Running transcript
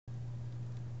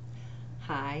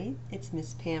Hi, it's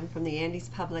Miss Pam from the Andes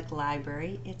Public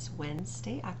Library. It's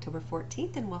Wednesday, October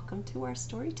 14th, and welcome to our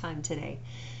story time today.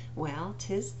 Well,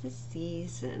 'tis the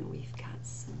season. We've got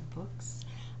some books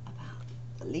about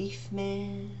The Leaf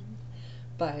Man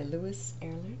by Lois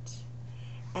Ehlert.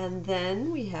 And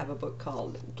then we have a book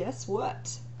called Guess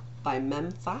What? By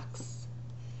Mem Fox.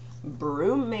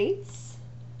 Broom Mates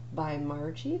by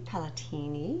Margie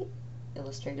Palatini,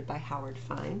 illustrated by Howard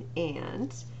Fine,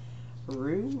 and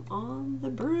Room on the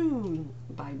Broom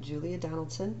by Julia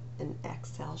Donaldson and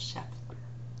Axel Scheffler.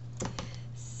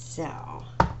 So,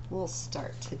 we'll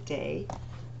start today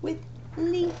with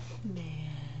Leaf Man.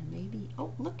 Maybe,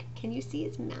 oh look, can you see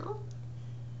his mouth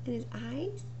and his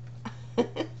eyes?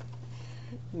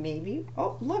 Maybe,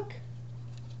 oh look.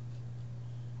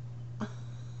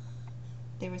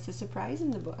 There was a surprise in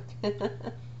the book. Oh,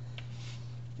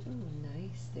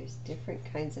 nice. There's different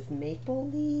kinds of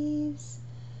maple leaves.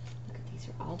 Look at these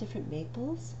are all different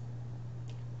maples.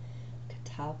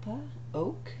 Catalpa,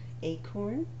 oak,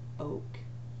 acorn, oak,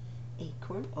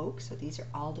 acorn, oak. So these are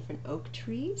all different oak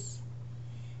trees.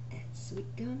 And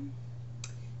sweet gum,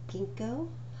 ginkgo,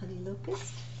 honey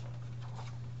locust.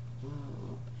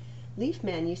 Whoa. Leaf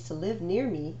Man used to live near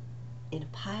me in a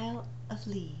pile of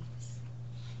leaves.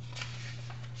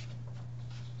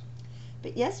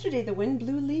 But yesterday the wind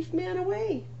blew Leaf Man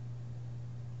away.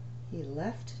 He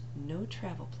left no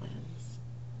travel plans.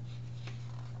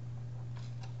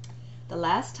 The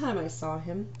last time I saw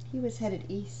him, he was headed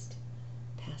east,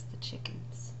 past the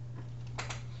chickens.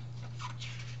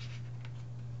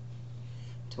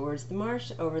 Towards the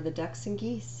marsh, over the ducks and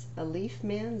geese. A leaf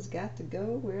man's got to go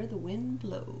where the wind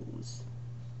blows.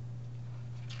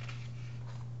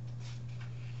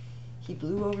 He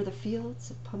blew over the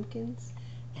fields of pumpkins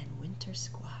and winter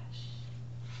squash,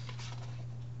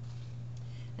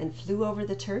 and flew over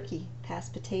the turkey,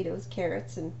 past potatoes,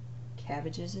 carrots, and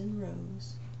cabbages in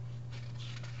rows.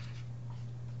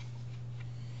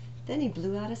 Then he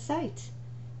blew out of sight.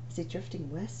 Is he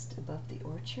drifting west above the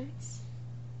orchards?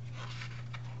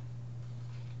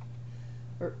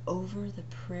 Or over the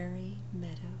prairie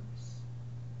meadows?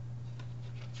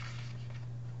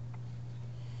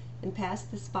 And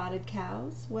past the spotted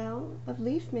cows? Well, a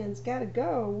leaf man's gotta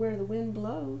go where the wind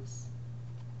blows.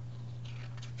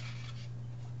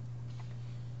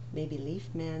 Maybe Leaf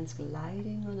Man's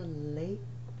gliding on a lake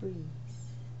breeze.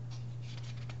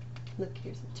 Look,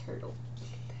 here's a turtle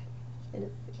and a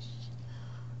fish.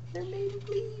 They're made of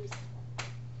leaves.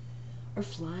 Or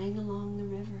flying along the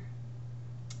river.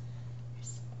 There's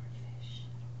some more fish.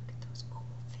 Look at those cool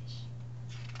fish.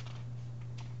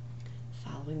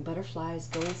 Following butterflies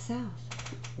going south.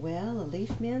 Well, a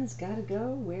leaf man's gotta go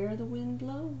where the wind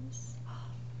blows.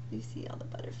 You see all the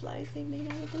butterflies they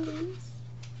made out of the leaves?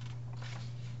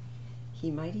 He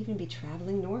might even be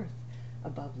traveling north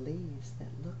above leaves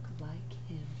that look like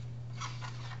him.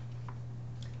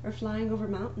 Or flying over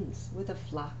mountains with a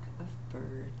flock of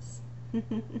birds.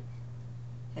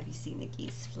 Have you seen the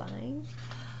geese flying?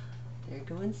 They're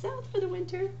going south for the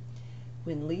winter.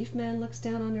 When Leaf Man looks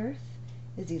down on earth,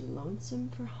 is he lonesome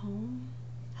for home?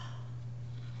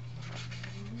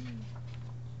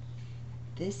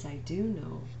 This I do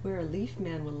know, where a leaf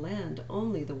man will land,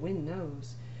 only the wind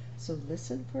knows. So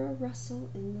listen for a rustle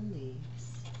in the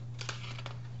leaves.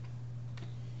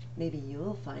 Maybe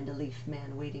you'll find a leaf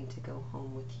man waiting to go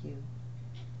home with you.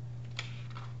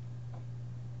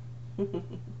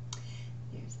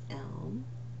 There's elm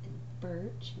and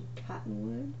birch and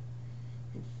cottonwood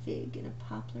and fig and a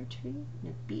poplar tree and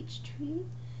a beech tree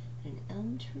and an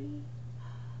elm tree,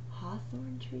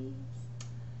 hawthorn trees.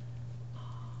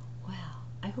 Well,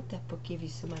 I hope that book gave you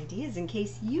some ideas in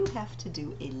case you have to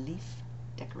do a leaf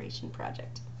decoration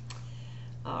project.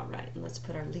 All right, and let's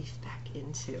put our leaf back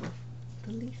into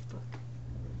the leaf book.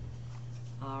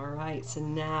 All right, so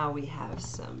now we have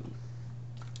some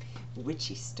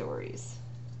witchy stories.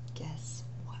 Guess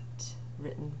what?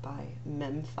 Written by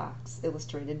Mem Fox,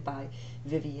 illustrated by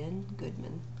Vivienne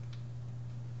Goodman.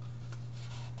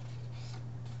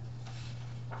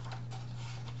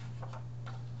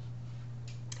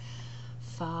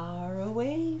 Far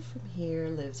away from here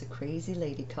lives a crazy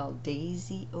lady called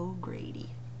Daisy O'Grady.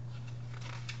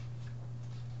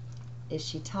 Is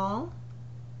she tall?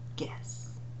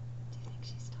 Guess. Do you think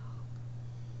she's tall?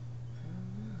 I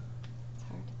don't know. It's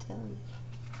hard to tell you.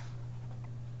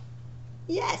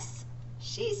 Yes,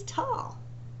 she's tall.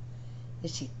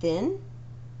 Is she thin?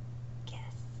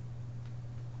 Guess.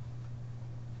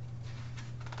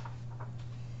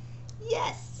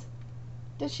 Yes.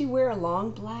 Does she wear a long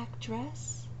black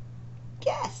dress?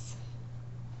 Guess.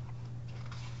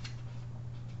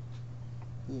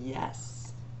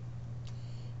 Yes.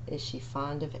 Is she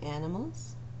fond of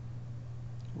animals?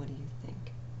 What do you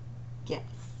think? Guess.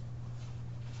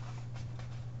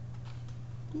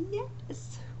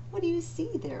 Yes. What do you see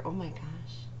there? Oh my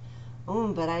gosh.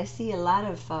 Oh, but I see a lot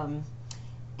of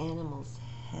animals'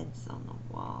 heads on the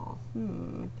wall.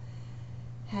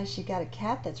 Has she got a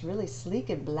cat that's really sleek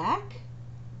and black?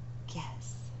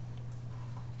 Guess.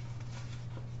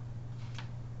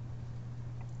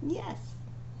 Yes.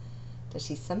 Does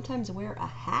she sometimes wear a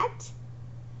hat?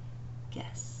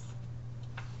 Guess.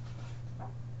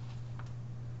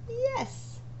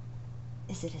 Yes.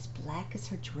 Is it as black as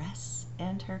her dress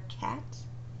and her cat?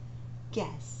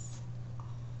 Guess.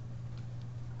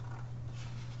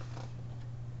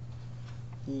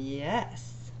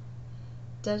 Yes.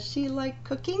 Does she like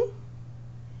cooking?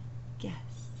 Guess.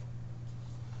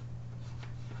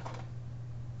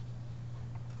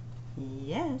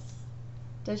 Yes.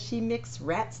 Does she mix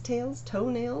rat's tails,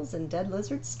 toenails, and dead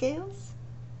lizard scales?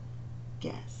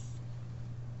 Guess.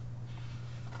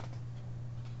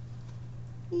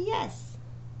 Yes.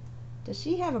 Does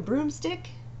she have a broomstick?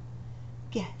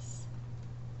 Guess.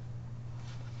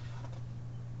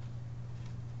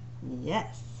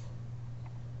 Yes.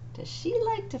 Does she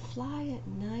like to fly at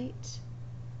night?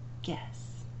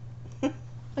 Guess. Look,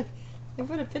 I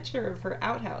put a picture of her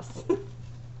outhouse.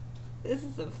 This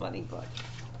is a funny book.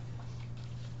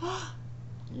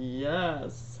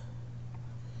 Yes.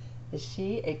 Is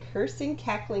she a cursing,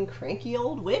 cackling, cranky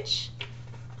old witch?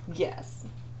 Guess.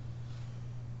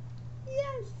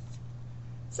 Yes.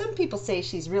 Some people say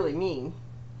she's really mean.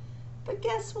 But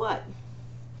guess what?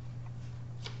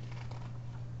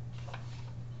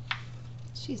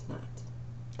 She's not.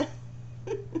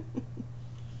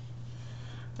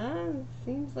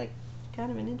 Seems like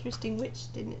kind of an interesting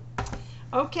witch, didn't it?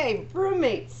 Okay,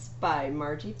 Roommates by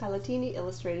Margie, Palatini,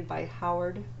 illustrated by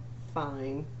Howard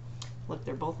Fine. Look,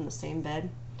 they're both in the same bed,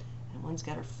 and one's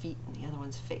got her feet and the other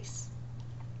one's face.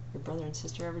 Your brother and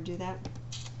sister ever do that?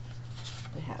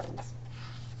 It happens.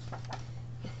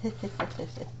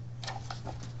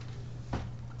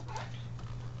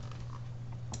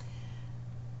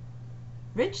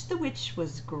 Rich the witch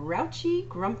was grouchy,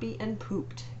 grumpy, and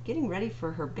pooped. Getting ready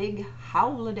for her big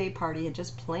holiday party had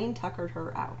just plain tuckered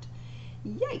her out.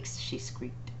 Yikes, she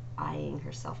squeaked, eyeing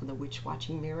herself in the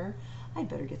witch-watching mirror. I'd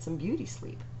better get some beauty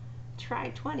sleep. Try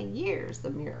 20 years, the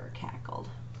mirror cackled.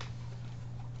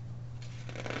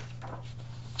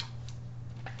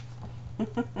 With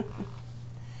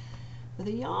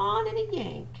a yawn and a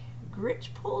yank,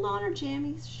 Gritch pulled on her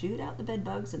jammies, shooed out the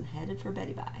bedbugs, and headed for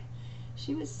Betty Bye.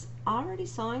 She was already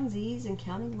sawing Z's and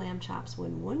counting lamb chops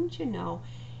when, wouldn't you know,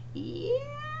 yeah,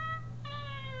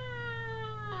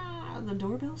 the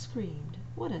doorbell screamed.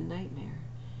 What a nightmare.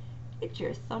 Get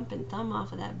your thumping thumb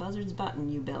off of that buzzard's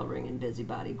button, you bell-ringing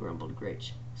busybody, grumbled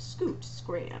Gritch. Scoot,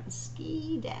 scram,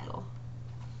 ski-daddle.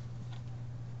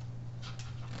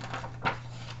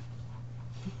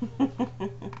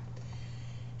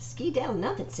 Ski-daddle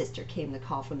nothing, sister, came the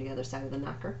call from the other side of the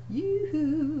knocker.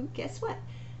 Yoo-hoo, guess what?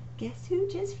 Guess who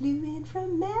just flew in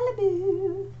from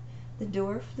Malibu? The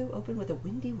door flew open with a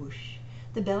windy whoosh.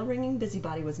 The bell-ringing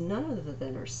busybody was none other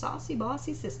than her saucy,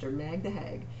 bossy sister, Mag the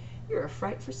Hag. You're a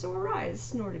fright for sore eyes,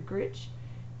 snorted Gritch.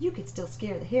 You could still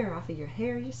scare the hair off of your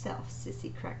hair yourself,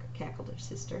 sissy, cackled her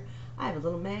sister. I have a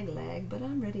little mag-lag, but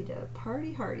I'm ready to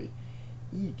party hardy.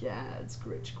 Egads,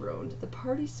 Gritch groaned. The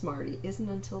party smarty isn't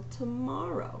until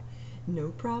tomorrow.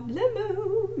 No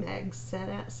problemo, Mag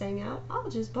sang out. I'll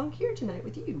just bunk here tonight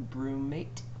with you, broom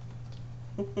mate.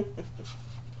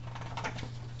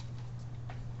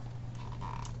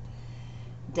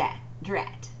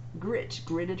 Drat. Gritch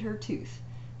gritted her tooth.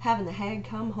 Having the hag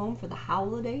come home for the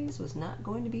holidays was not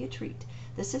going to be a treat.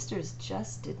 The sisters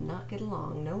just did not get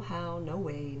along, no how, no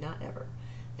way, not ever.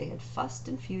 They had fussed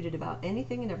and feuded about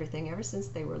anything and everything ever since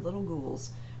they were little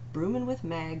ghouls. Broomin' with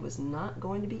Mag was not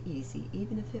going to be easy,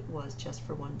 even if it was just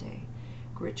for one day.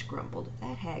 Gritch grumbled,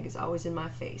 that hag is always in my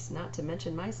face, not to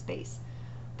mention my space.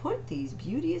 Point these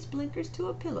beauteous blinkers to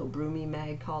a pillow, Broomy,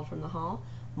 Mag called from the hall.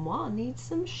 Moi needs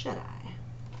some shut-eye.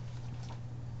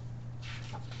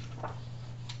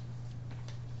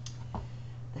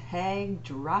 The hag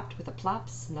dropped with a plop,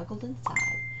 snuggled inside.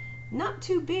 Not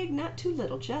too big, not too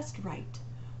little, just right.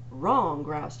 Wrong,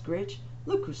 groused Gritch.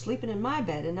 Look who's sleeping in my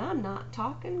bed, and I'm not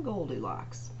talking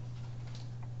Goldilocks.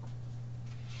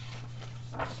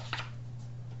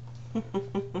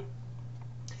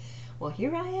 Well,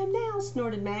 here I am now,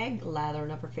 snorted Mag,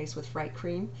 lathering up her face with fright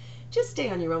cream. Just stay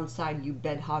on your own side, you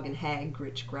bed-hogging hag,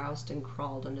 Gritch groused and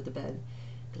crawled under the bed.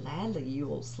 Gladly, you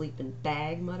old sleeping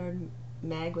bag, muttered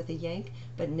Mag with a yank,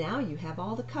 but now you have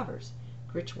all the covers.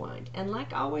 Gritch whined, and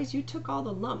like always you took all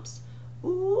the lumps.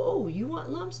 Ooh, you want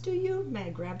lumps, do you?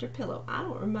 Mag grabbed her pillow. I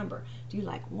don't remember. Do you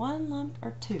like one lump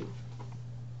or two?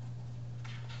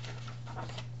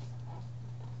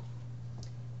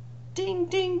 Ding,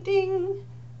 ding, ding.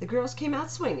 The girls came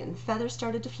out swinging. Feathers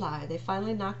started to fly. They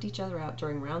finally knocked each other out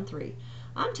during round 3.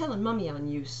 I'm telling Mummy on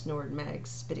you, snored Mag,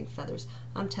 spitting feathers.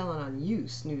 I'm telling on you,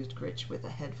 snoozed Gritch with a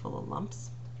head full of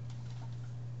lumps.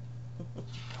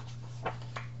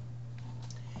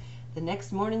 The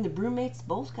next morning, the broommates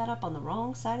both got up on the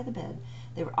wrong side of the bed.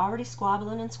 They were already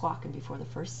squabbling and squawking before the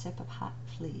first sip of hot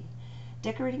flea.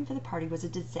 Decorating for the party was a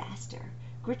disaster.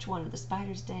 Gritch wanted the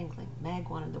spiders dangling. Mag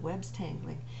wanted the webs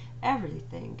tangling.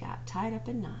 Everything got tied up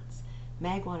in knots.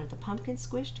 Mag wanted the pumpkin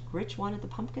squished. Gritch wanted the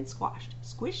pumpkin squashed.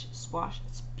 Squish, squash,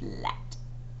 splat.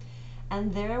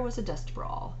 And there was a dust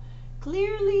brawl.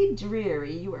 Clearly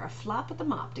dreary, you are a flop at the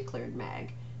mop, declared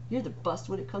Mag. You're the bust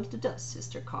when it comes to dust,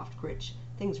 sister, coughed Gritch.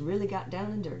 Things really got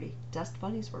down and dirty. Dust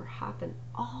bunnies were hopping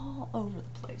all over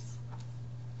the place.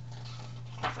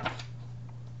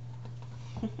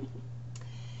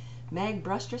 Mag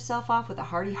brushed herself off with a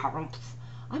hearty harumph.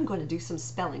 I'm going to do some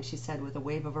spelling, she said with a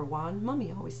wave of her wand.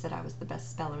 Mummy always said I was the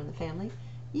best speller in the family.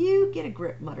 You get a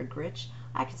grip, muttered Gritch.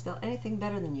 I can spell anything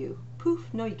better than you.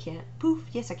 Poof, no you can't. Poof,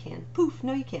 yes I can. Poof,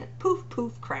 no you can't. Poof,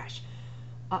 poof, crash.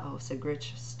 Uh-oh, said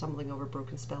Gritch, stumbling over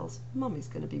broken spells. Mummy's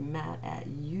going to be mad at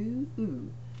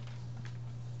you.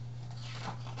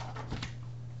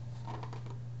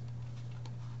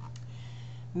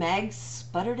 Mag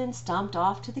sputtered and stomped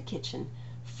off to the kitchen.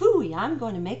 Phooey, I'm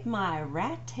going to make my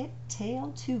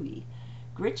rat-tail tooey.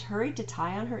 Gritch hurried to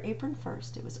tie on her apron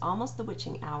first. It was almost the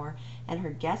witching hour, and her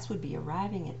guests would be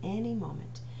arriving at any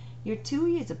moment. Your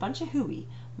tooey is a bunch of hooey.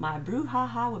 My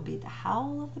brouhaha would be the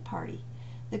howl of the party.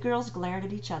 The girls glared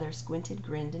at each other, squinted,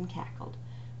 grinned, and cackled.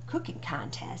 Cooking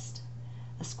contest.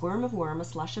 A squirm of worm, a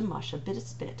slush of mush, a bit of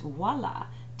spit. Voila!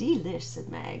 Delish, said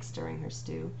Mag, stirring her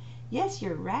stew. Yes,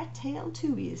 your rat-tailed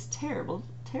tooey is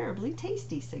terribly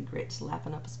tasty, said Gritch,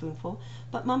 lapping up a spoonful.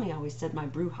 But Mummy always said my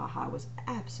brouhaha was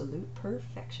absolute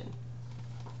perfection.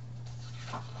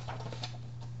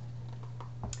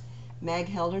 Mag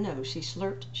held her nose. She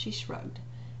slurped, she shrugged.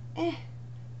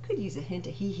 Could use a hint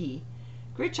of hee-hee.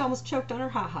 Gritch almost choked on her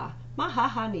ha-ha. My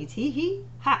ha-ha needs hee-hee,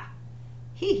 ha!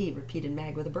 Hee-hee, repeated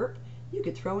Mag with a burp. You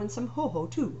could throw in some ho-ho,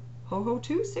 too. Ho-ho,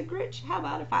 too, said Gritch. How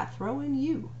about if I throw in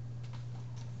you?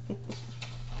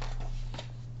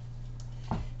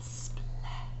 Splash.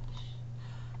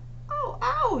 Oh,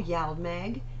 ow, yowled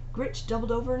Mag. Gritch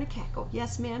doubled over in a cackle.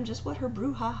 Yes, ma'am, just what her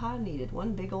brouhaha needed.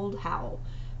 One big old howl.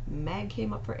 Mag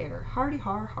came up for air. Hardy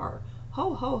har har.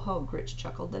 Ho, ho, ho, Gritch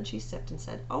chuckled. Then she sipped and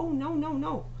said, oh, no, no,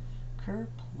 no.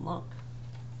 Kerplunk.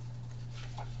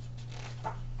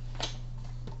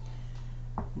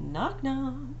 Knock,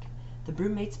 knock. The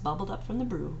broommates bubbled up from the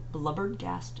brew, blubbered,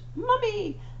 gasped,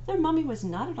 Mummy! Their mummy was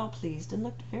not at all pleased and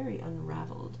looked very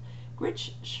unraveled.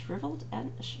 Gritch shivered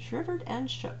and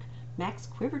shook. Max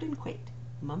quivered and quaked.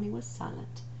 Mummy was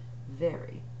silent.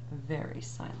 Very, very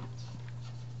silent.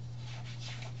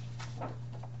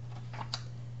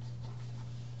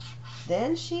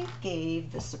 Then she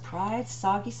gave the surprised,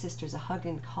 soggy sisters a hug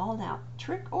and called out,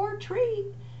 Trick or treat!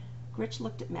 Gritch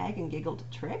looked at Mag and giggled,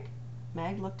 Trick?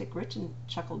 Mag looked at Gritch and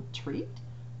chuckled, Treat?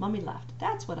 Mummy laughed.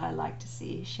 That's what I like to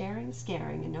see, sharing,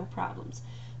 scaring, and no problems.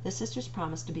 The sisters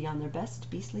promised to be on their best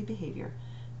beastly behavior.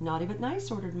 Naughty but nice,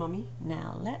 ordered Mummy.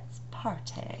 Now let's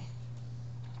party.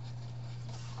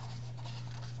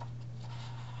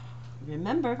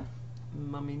 Remember,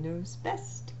 Mummy knows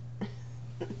best.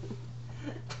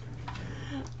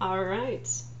 All right.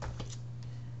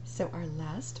 So our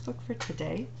last book for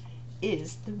today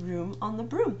is The Room on the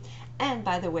Broom. And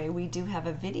by the way, we do have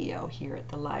a video here at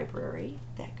the library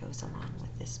that goes along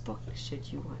with this book,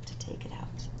 should you want to take it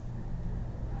out.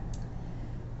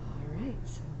 All right,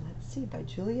 so let's see, by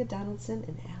Julia Donaldson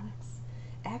and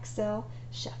Axel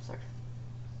Scheffler.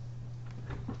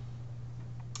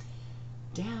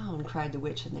 Down, cried the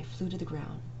witch, and they flew to the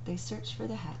ground. They searched for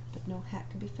the hat, but no hat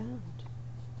could be found.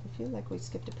 I feel like we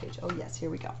skipped a page. Oh yes,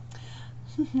 here we go.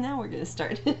 Now we're going to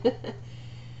start.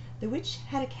 The witch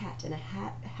had a cat and a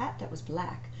hat that was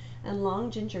black, and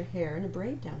long ginger hair and a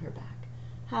braid down her back.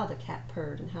 How the cat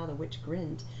purred, and how the witch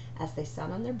grinned, as they sat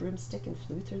on their broomstick and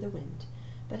flew through the wind.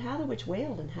 But how the witch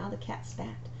wailed, and how the cat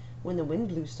spat, when the wind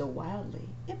blew so wildly,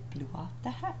 it blew off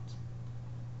the hat.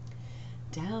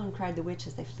 Down, cried the witch,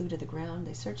 as they flew to the ground.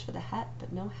 They searched for the hat,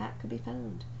 but no hat could be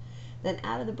found. Then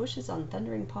out of the bushes on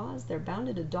thundering paws there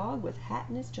bounded a dog with hat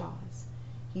in his jaws.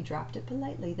 He dropped it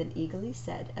politely, then eagerly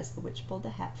said, as the witch pulled the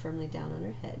hat firmly down on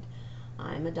her head,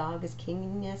 I'm a dog as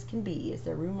king as can be. Is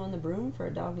there room on the broom for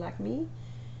a dog like me?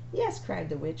 Yes, cried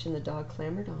the witch, and the dog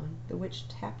clambered on. The witch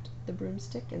tapped the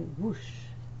broomstick, and whoosh,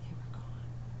 they were gone.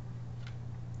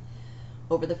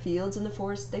 Over the fields and the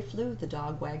forest they flew. The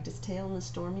dog wagged his tail, and the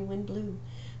stormy wind blew.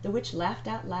 The witch laughed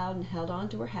out loud and held on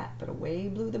to her hat, but away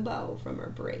blew the bow from her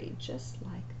braid, just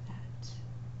like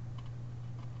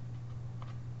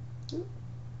that. Ooh.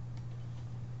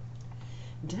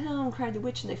 Down, cried the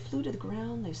witch, and they flew to the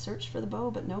ground. They searched for the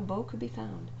bow, but no bow could be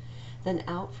found. Then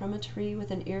out from a tree with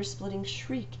an ear-splitting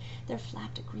shriek, there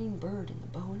flapped a green bird in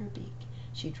the bow in her beak.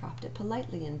 She dropped it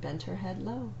politely and bent her head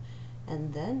low,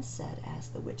 and then said, as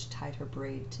the witch tied her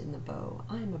braid in the bow,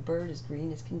 I'm a bird as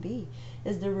green as can be.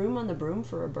 Is there room on the broom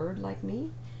for a bird like me?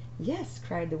 Yes,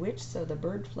 cried the witch, so the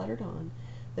bird fluttered on.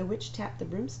 The witch tapped the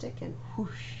broomstick, and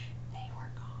whoosh, they were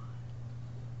gone.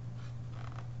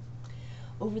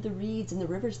 Over the reeds and the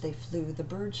rivers they flew. The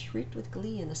birds shrieked with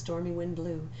glee, and the stormy wind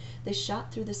blew. They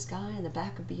shot through the sky and the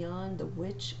back of beyond. The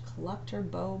witch clucked her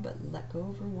bow, but let go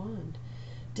of her wand.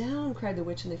 Down, cried the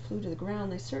witch, and they flew to the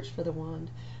ground. They searched for the wand,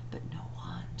 but no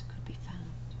wand could be found.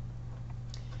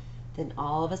 Then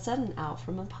all of a sudden, out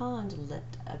from a pond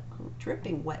leapt a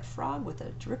dripping wet frog with a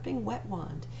dripping wet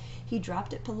wand. He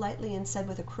dropped it politely and said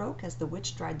with a croak, as the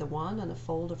witch dried the wand on a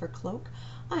fold of her cloak,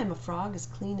 I am a frog as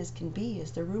clean as can be.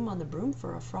 Is there room on the broom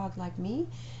for a frog like me?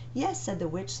 Yes, said the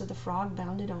witch, so the frog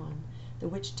bounded on. The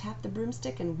witch tapped the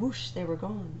broomstick, and whoosh, they were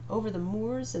gone. Over the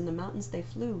moors and the mountains they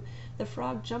flew. The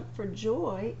frog jumped for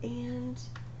joy, and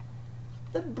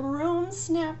the broom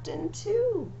snapped in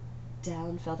two.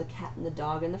 Down fell the cat and the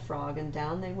dog and the frog, and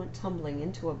down they went tumbling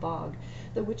into a bog.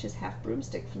 The witch's half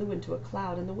broomstick flew into a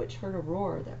cloud, and the witch heard a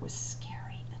roar that was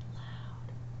scary and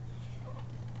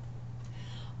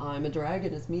loud. I'm a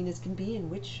dragon as mean as can be, and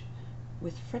which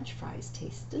with French fries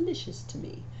tastes delicious to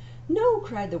me. No,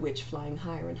 cried the witch, flying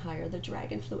higher and higher. The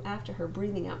dragon flew after her,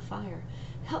 breathing out fire.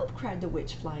 Help, cried the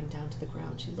witch, flying down to the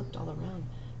ground. She looked all around,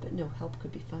 but no help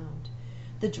could be found.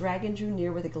 The dragon drew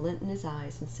near with a glint in his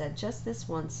eyes, and said, just this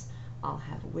once, I'll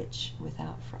have witch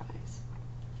without fries.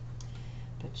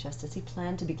 But just as he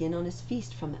planned to begin on his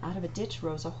feast, from out of a ditch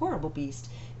rose a horrible beast.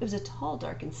 It was a tall,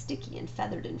 dark, and sticky, and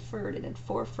feathered and furred. It had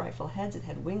 4 frightful heads, it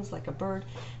had wings like a bird,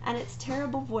 and its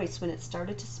terrible voice, when it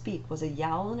started to speak, was a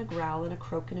yowl and a growl and a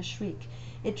croak and a shriek.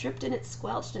 It dripped and it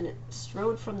squelched, and it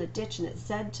strode from the ditch, and it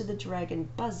said to the dragon,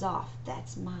 buzz off,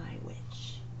 that's my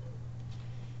witch.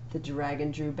 The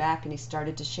dragon drew back, and he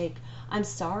started to shake. I'm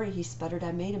sorry, he sputtered,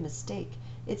 I made a mistake.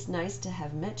 It's nice to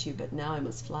have met you, but now I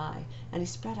must fly. And he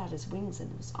spread out his wings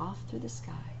and was off through the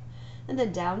sky. And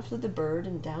then down flew the bird,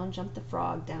 and down jumped the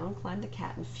frog, down climbed the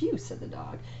cat, and phew, said the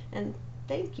dog. And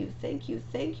thank you, thank you,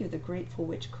 thank you, the grateful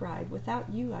witch cried.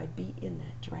 Without you I'd be in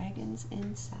that dragon's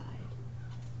inside.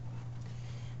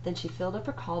 Then she filled up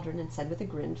her cauldron and said with a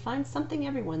grin, find something,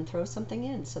 everyone, throw something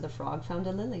in. So the frog found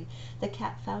a lily, the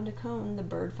cat found a cone, the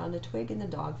bird found a twig, and the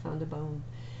dog found a bone.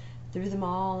 Threw them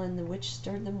all, and the witch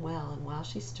stirred them well, and while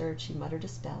she stirred she muttered a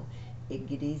spell,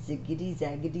 iggity ziggity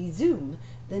zaggity zoom.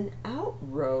 Then out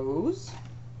rose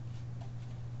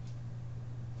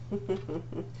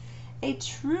a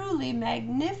truly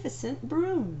magnificent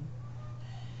broom,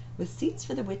 with seats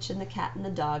for the witch and the cat and the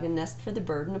dog, a nest for the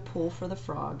bird and a pool for the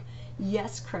frog.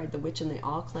 Yes, cried the witch, and they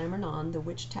all clambered on. The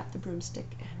witch tapped the broomstick,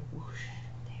 and whoosh,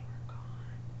 they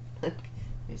were gone.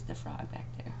 There's the frog back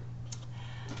there.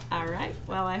 All right,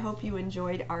 well, I hope you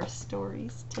enjoyed our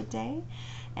stories today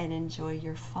and enjoy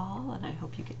your fall, and I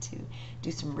hope you get to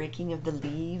do some raking of the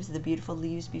leaves, the beautiful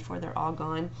leaves, before they're all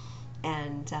gone,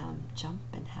 and jump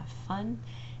and have fun,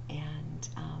 and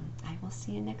I will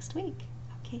see you next week.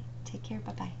 Okay, take care,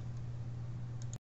 bye-bye.